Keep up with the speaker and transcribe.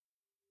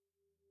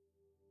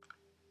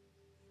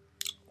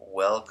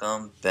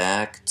welcome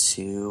back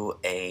to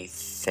A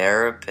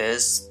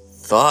Therapist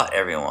Thought,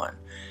 everyone.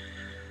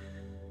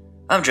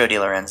 I'm Joe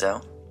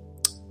DiLorenzo,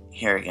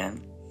 here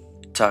again,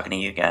 talking to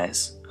you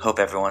guys. Hope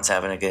everyone's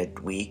having a good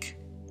week,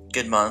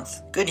 good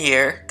month, good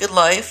year, good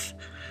life,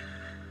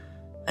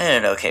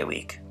 and an okay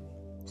week.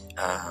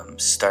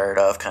 Started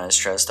off kind of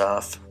stressed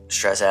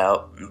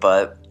out,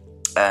 but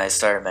I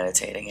started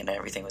meditating and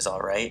everything was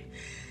alright.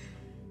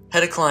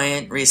 Had a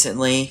client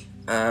recently,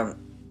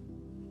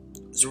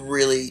 was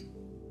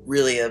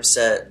really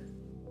upset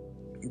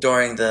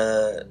during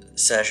the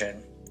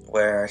session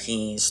where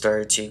he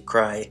started to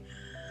cry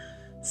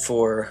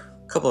for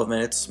a couple of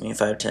minutes, maybe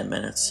 5-10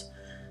 minutes,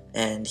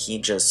 and he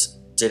just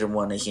didn't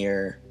want to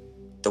hear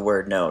the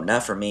word no,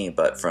 not from me,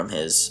 but from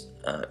his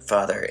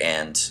father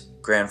and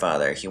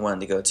grandfather. He wanted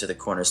to go to the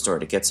corner store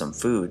to get some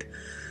food,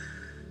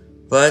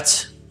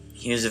 but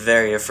he was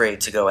very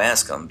afraid to go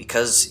ask him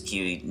because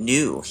he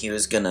knew he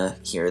was gonna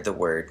hear the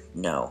word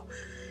no.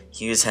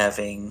 He was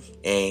having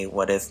a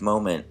what-if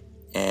moment,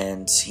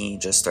 and he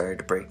just started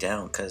to break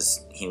down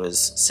because he was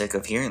sick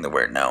of hearing the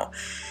word no.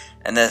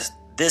 And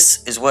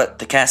this is what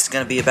the cast is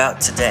going to be about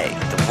today.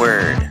 The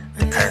word,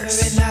 the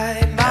curse. Every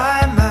night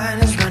my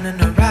mind is running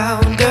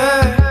around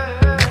her.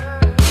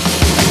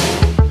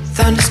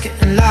 Thunder's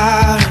getting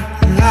louder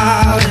and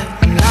louder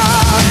and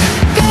louder.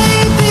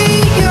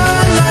 Baby,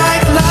 you're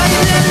like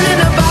lightning in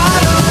a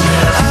bottle.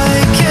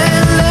 I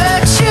can't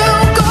let you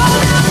go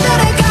now that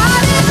I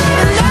got it.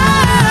 And all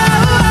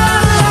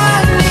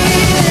I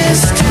need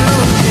is to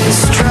be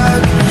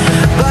struck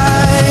by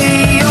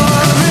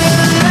your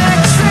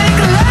electric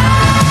love.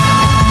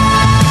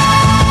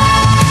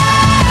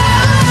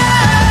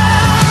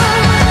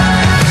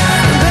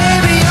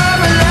 Baby, your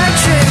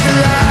electric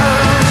love.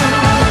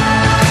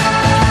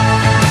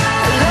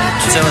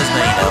 So as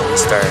many know, we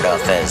started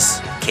off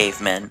as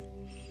cavemen,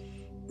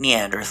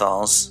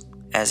 Neanderthals,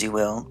 as you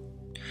will.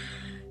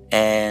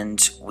 And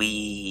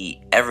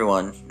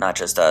everyone, not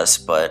just us,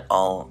 but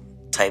all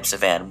types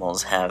of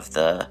animals have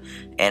the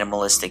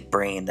animalistic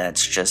brain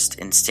that's just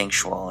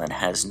instinctual and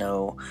has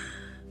no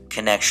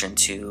connection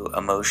to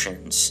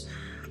emotions.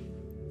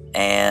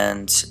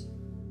 And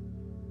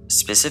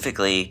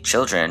specifically,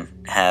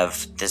 children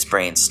have this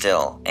brain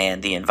still,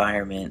 and the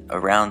environment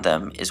around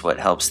them is what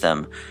helps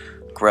them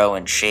grow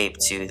and shape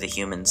to the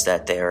humans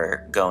that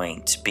they're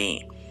going to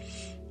be.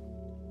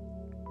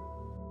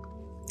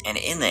 And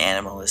in the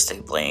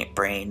animalistic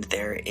brain,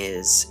 there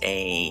is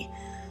a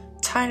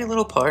tiny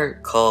little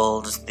part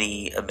called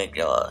the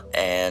amygdala,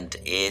 and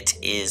it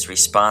is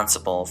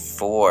responsible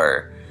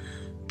for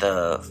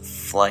the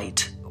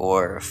flight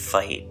or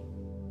fight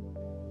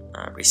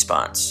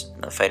response.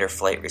 The fight or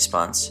flight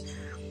response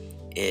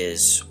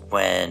is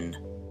when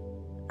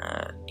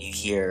you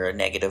hear a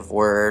negative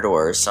word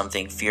or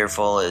something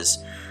fearful is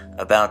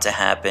about to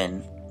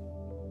happen.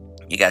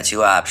 You got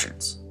two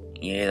options.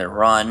 You either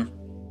run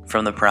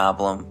from the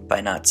problem by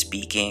not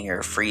speaking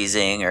or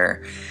freezing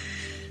or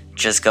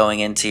just going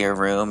into your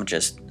room,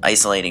 just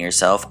isolating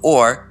yourself,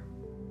 or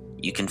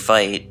you can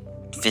fight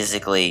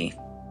physically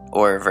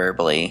or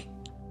verbally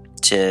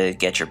to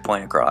get your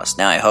point across.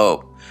 Now, I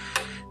hope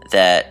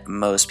that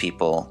most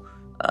people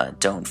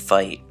don't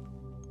fight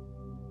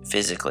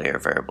physically or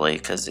verbally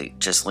because it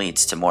just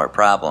leads to more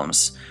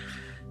problems.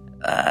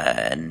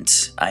 And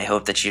I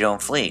hope that you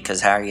don't flee,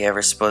 because how are you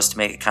ever supposed to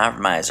make a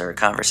compromise or a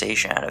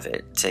conversation out of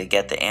it to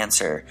get the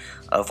answer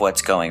of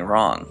what's going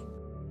wrong?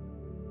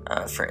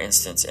 For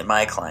instance, in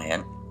my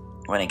client,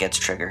 when he gets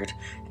triggered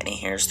and he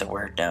hears the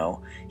word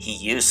no, he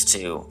used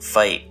to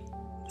fight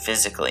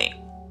physically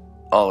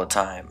all the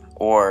time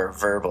or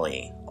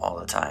verbally all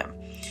the time.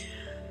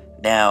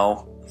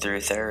 Now,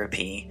 through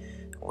therapy,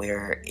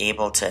 we're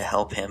able to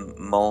help him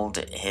mold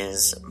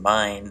his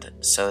mind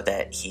so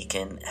that he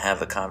can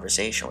have a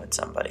conversation with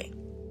somebody.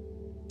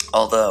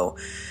 Although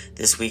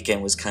this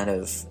weekend was kind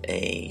of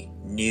a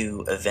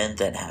new event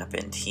that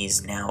happened,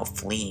 he's now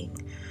fleeing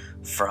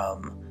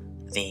from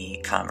the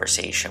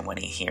conversation when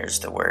he hears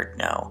the word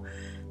no.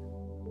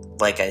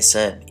 Like I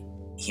said,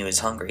 he was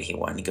hungry. He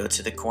wanted to go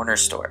to the corner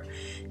store.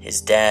 His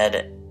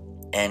dad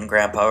and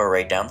grandpa were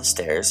right down the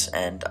stairs,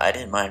 and I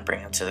didn't mind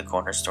bringing him to the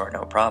corner store,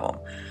 no problem.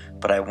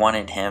 But I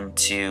wanted him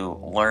to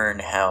learn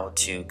how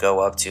to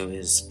go up to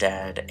his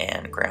dad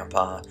and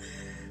grandpa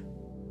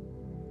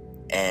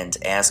and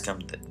ask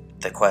him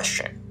the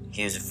question.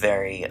 He was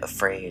very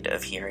afraid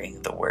of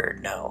hearing the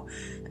word no.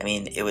 I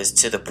mean, it was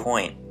to the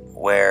point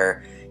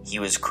where he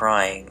was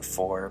crying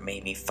for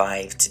maybe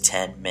 5 to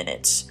 10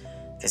 minutes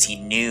because he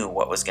knew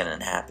what was going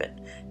to happen.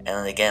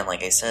 And again,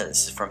 like I said,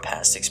 this is from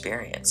past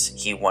experience.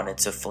 He wanted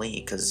to flee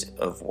because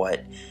of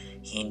what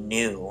he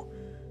knew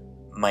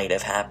might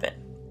have happened.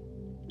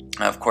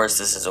 Now, of course,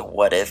 this is a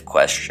what-if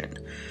question,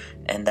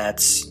 and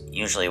that's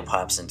usually what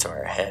pops into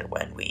our head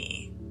when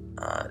we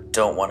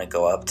don't want to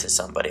go up to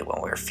somebody,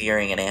 when we're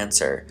fearing an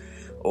answer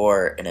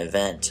or an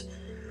event,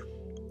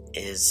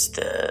 is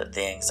the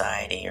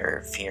anxiety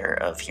or fear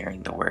of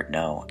hearing the word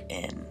no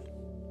in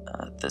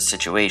the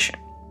situation.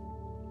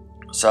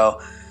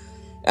 So,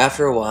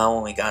 after a while,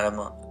 when we got him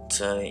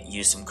to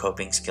use some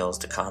coping skills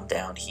to calm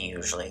down, he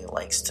usually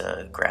likes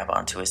to grab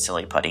onto his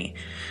silly putty.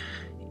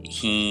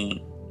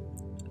 He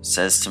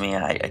says to me,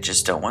 I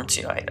just don't want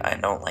to. I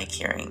don't like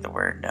hearing the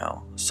word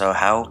no. So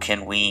how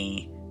can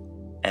we,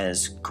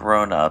 as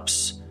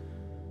grown-ups,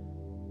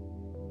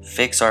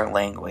 fix our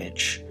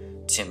language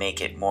to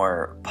make it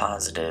more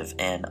positive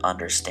and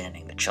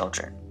understanding the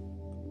children?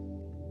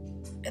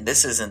 And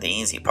this isn't the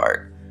easy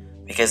part,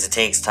 because it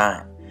takes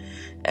time.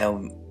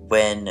 And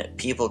when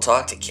people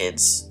talk to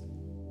kids,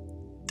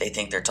 they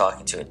think they're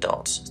talking to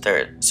adults.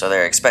 So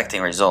they're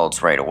expecting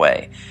results right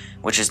away,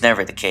 which is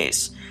never the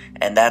case.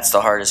 And that's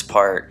the hardest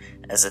part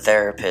as a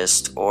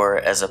therapist or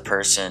as a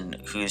person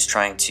who's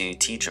trying to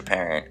teach a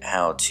parent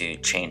how to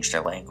change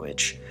their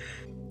language,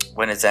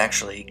 when it's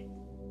actually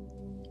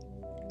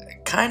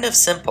kind of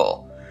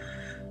simple.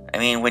 I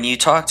mean, when you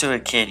talk to a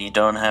kid, you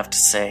don't have to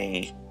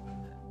say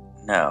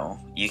no.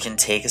 You can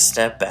take a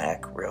step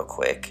back real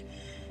quick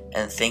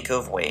and think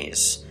of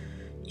ways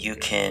you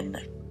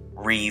can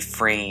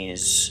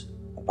rephrase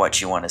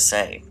what you want to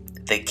say.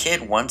 The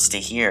kid wants to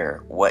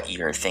hear what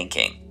you're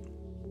thinking,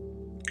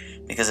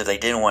 because if they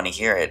didn't want to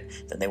hear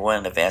it, then they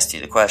wouldn't have asked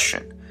you the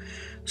question.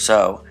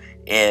 So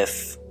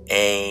if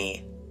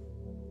a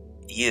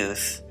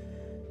youth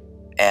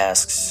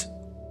asks,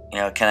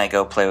 can I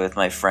go play with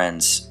my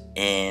friends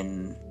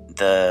in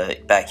the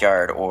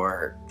backyard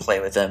or play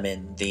with them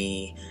in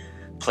the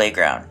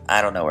playground?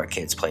 I don't know where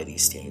kids play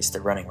these days.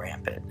 They're running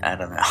rampant. I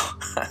don't know.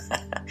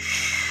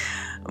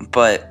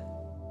 But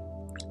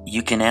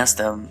you can ask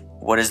them,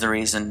 what is the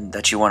reason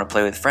that you want to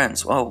play with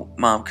friends? Oh,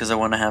 Mom, because I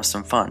want to have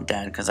some fun.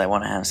 Dad, because I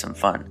want to have some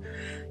fun.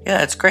 Yeah,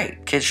 that's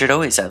great. Kids should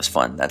always have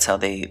fun. That's how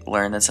they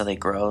learn. That's how they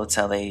grow. That's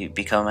how they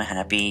become a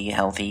happy,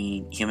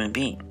 healthy human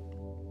being.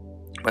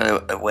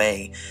 But a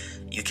way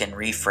you can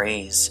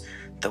rephrase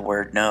the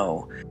word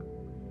no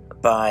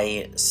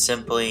by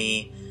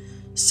simply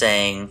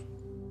saying,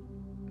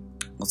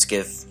 let's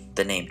give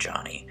the name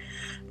Johnny.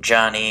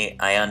 Johnny,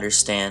 I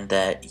understand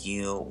that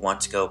you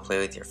want to go play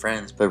with your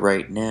friends, but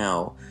right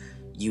now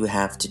you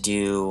have to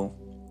do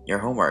your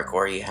homework,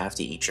 or you have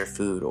to eat your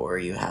food, or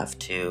you have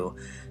to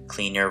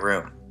clean your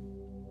room.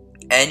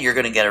 And you're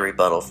going to get a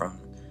rebuttal from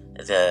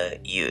the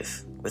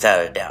youth,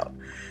 without a doubt.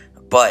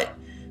 But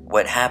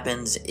what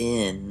happens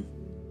in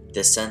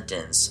the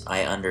sentence,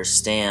 I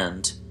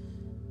understand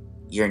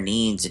your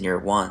needs and your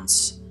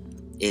wants,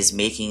 is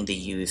making the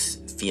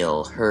youth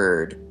feel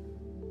heard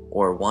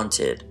or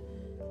wanted.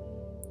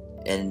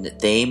 And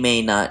they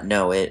may not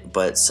know it,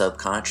 but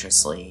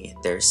subconsciously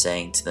they're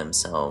saying to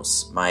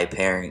themselves, my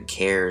parent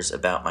cares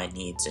about my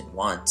needs and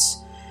wants.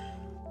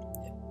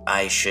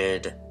 I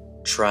should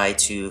try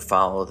to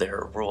follow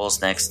their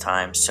rules next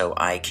time so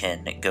I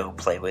can go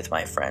play with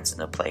my friends in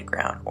the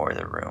playground or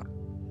the room.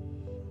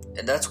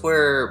 And that's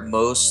where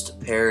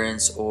most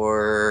parents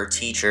or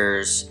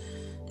teachers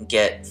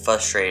get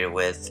frustrated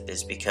with,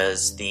 is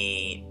because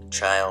the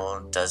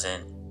child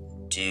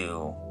doesn't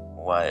do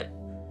what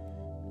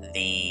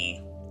the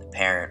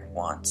parent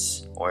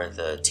wants or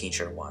the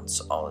teacher wants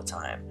all the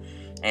time.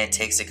 And it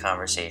takes a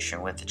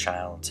conversation with the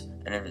child,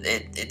 and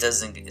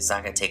it's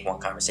not going to take one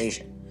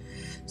conversation.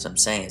 So I'm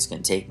saying it's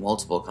going to take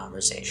multiple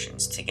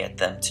conversations to get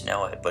them to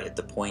know it. But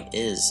the point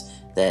is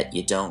that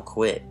you don't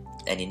quit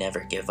and you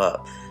never give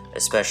up,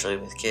 especially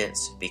with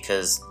kids,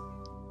 because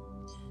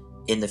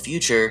in the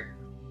future,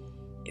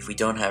 if we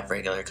don't have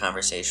regular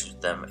conversations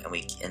with them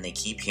and they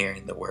keep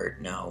hearing the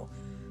word no,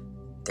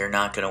 they're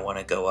not going to want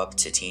to go up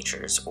to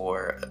teachers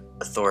or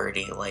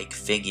authority-like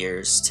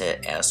figures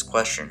to ask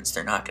questions.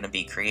 They're not going to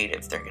be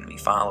creative. They're going to be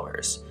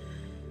followers.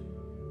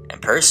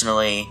 And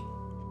personally,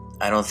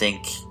 I don't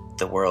think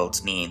the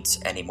world needs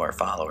any more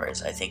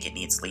followers. I think it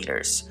needs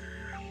leaders.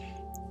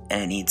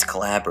 And it needs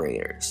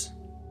collaborators.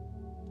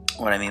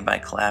 What I mean by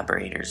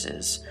collaborators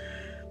is,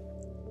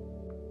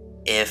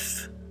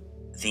 if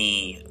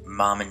the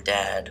mom and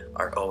dad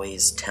are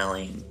always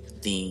telling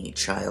the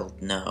child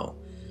no,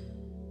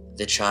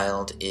 the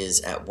child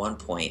is at one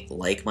point,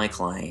 like my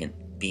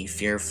client, be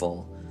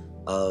fearful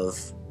of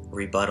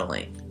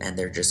rebuttaling, and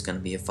they're just going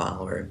to be a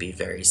follower and be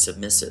very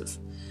submissive.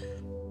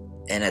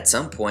 And at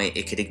some point,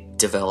 it could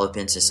develop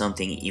into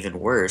something even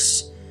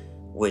worse,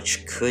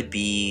 which could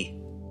be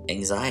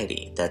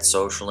anxiety, that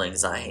social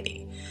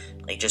anxiety.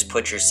 Like, just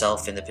put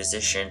yourself in the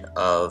position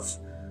of,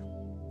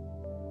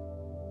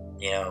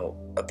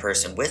 a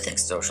person with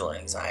social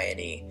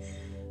anxiety.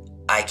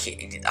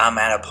 I'm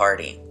at a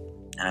party,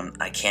 and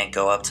I can't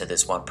go up to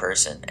this one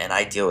person, and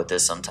I deal with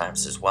this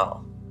sometimes as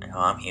well.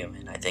 I'm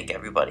human. I think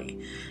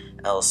everybody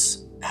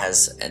else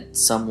has, at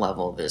some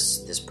level,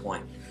 this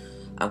point.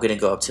 I'm going to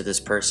go up to this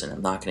person.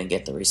 I'm not going to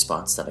get the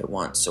response that I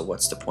want, so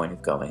what's the point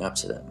of going up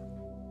to them?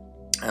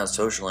 Now,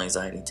 social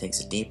anxiety takes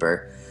it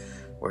deeper,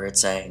 where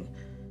it's saying,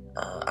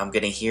 I'm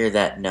going to hear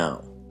that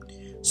no.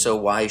 So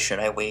why should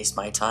I waste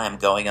my time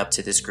going up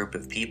to this group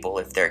of people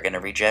if they're going to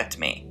reject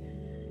me?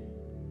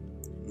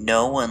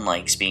 No one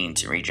likes being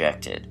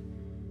rejected,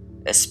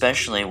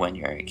 especially when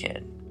you're a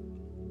kid.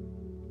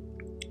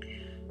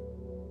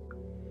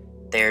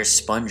 They're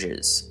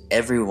sponges.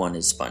 Everyone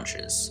is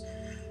sponges.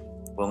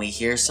 When we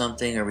hear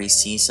something or we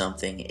see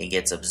something, it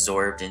gets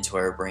absorbed into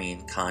our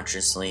brain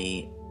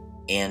consciously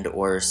and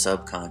or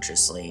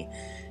subconsciously,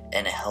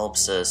 and it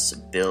helps us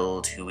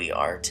build who we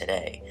are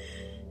today.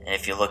 And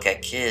if you look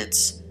at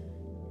kids,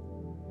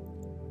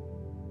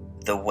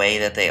 the way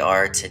that they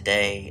are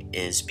today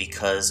is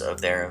because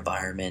of their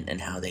environment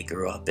and how they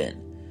grew up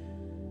in.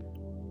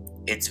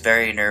 It's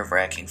very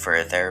nerve-wracking for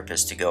a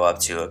therapist to go up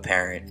to a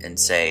parent and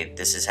say,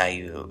 this is how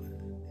you,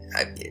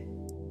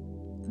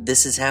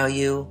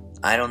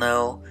 I don't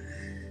know.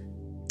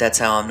 That's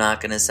how I'm not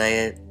going to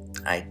say it.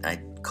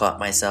 I caught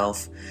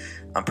myself.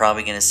 I'm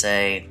probably going to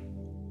say,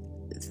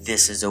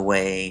 this is a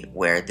way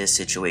where this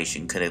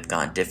situation could have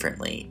gone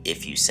differently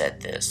if you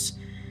said this.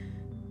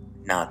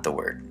 Not the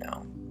word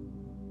no.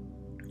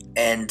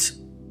 And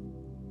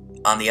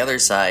on the other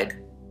side,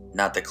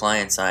 not the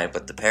client side,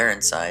 but the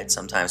parent side,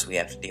 sometimes we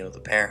have to deal with the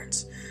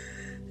parents.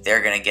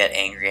 They're going to get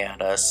angry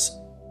at us,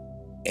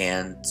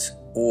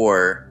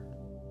 or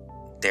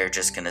they're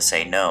just going to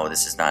say, no,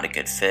 this is not a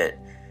good fit.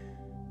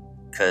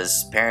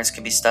 Because parents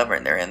can be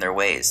stubborn. They're in their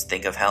ways.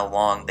 Think of how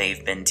long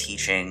they've been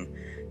teaching.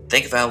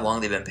 Think of how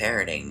long they've been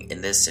parenting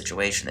in this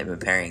situation. They've been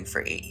parenting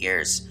for 8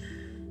 years.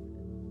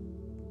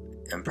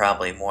 And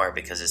probably more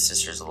because his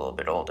sister's a little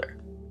bit older.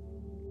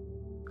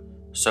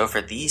 So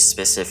for these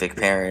specific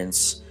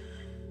parents,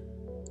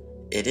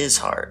 it is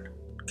hard.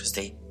 Because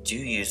they do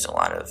use a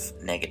lot of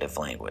negative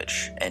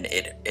language. And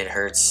it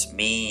hurts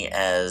me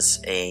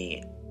as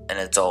an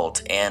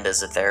adult and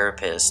as a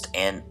therapist,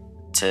 and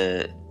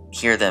to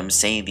hear them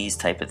say these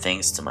type of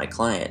things to my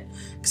client,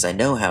 because I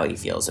know how he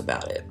feels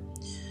about it.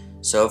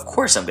 So of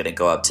course I'm going to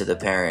go up to the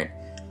parent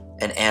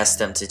and ask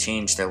them to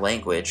change their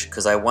language,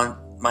 because I want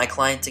my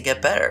client to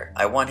get better.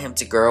 I want him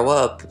to grow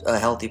up a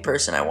healthy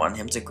person. I want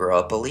him to grow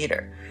up a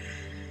leader.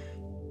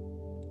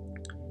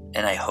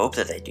 And I hope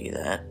that they do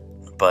that,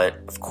 but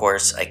of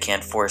course I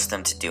can't force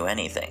them to do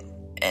anything.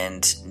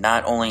 And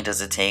not only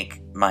does it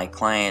take my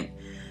client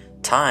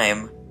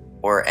time,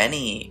 or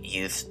any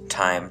youth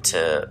time,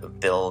 to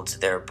build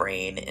their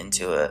brain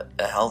into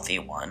a healthy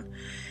one,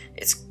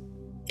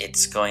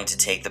 it's going to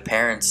take the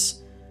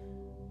parents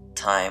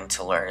time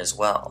to learn as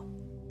well.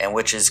 And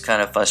which is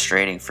kind of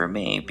frustrating for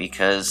me,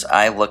 because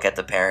I look at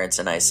the parents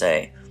and I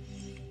say,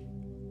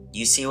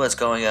 you see what's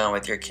going on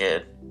with your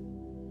kid,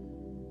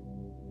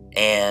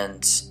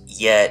 and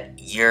yet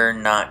you're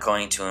not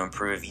going to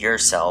improve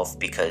yourself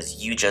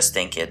because you just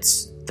think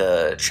it's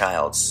the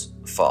child's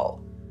fault.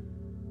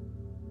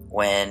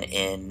 When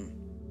in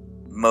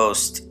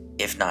most,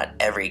 if not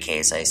every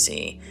case I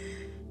see,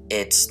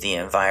 it's the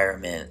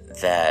environment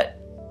that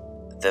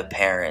the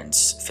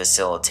parents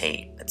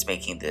facilitate that's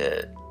making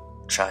the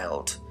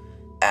child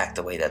act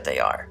the way that they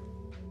are.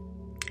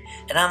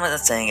 And I'm not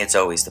saying it's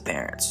always the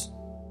parents,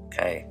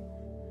 okay?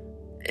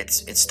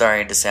 It's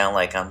starting to sound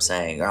like I'm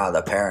saying,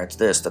 the parents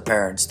this, the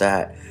parents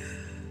that.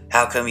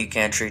 How come you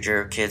can't treat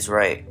your kids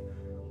right?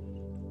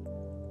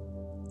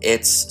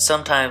 It's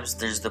sometimes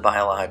there's the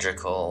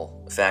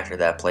biological factor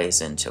that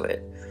plays into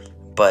it,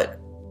 but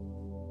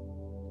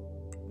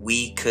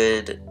we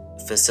could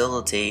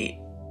facilitate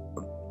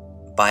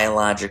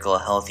biological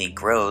healthy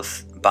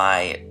growth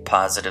by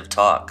positive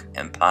talk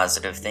and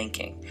positive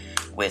thinking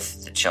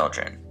with the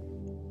children.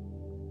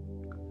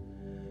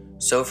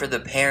 So for the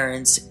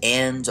parents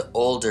and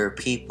older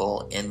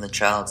people in the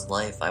child's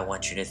life, I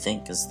want you to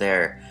think as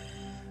their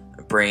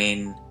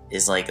brain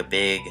is like a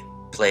big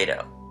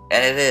Play-Doh.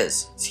 And it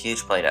is. It's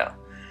huge Play-Doh.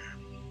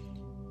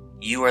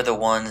 You are the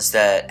ones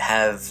that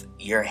have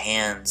your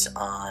hands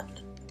on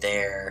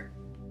their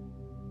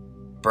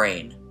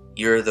brain.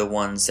 You're the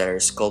ones that are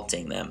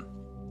sculpting them.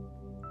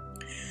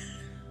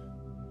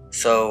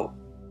 So,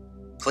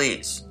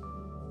 please,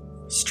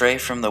 stray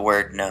from the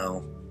word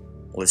no.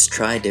 Let's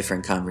try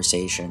different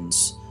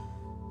conversations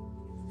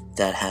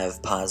that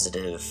have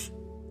positive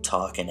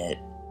talk in it,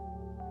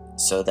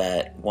 so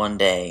that one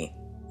day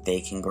they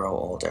can grow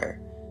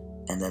older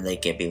and then they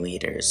can be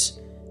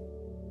leaders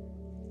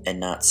and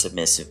not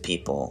submissive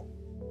people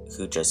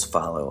who just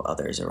follow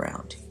others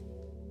around.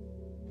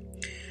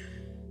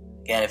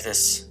 Again, if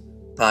this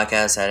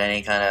podcast had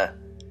any kind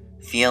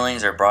of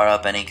feelings or brought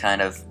up any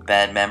kind of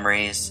bad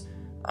memories,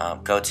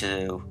 go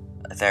to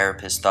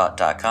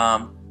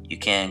therapistthought.com. You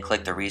can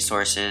click the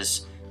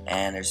resources,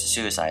 and there's a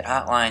suicide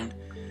hotline,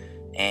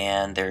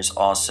 and there's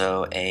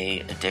also a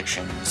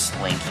addictions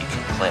link you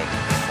can click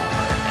for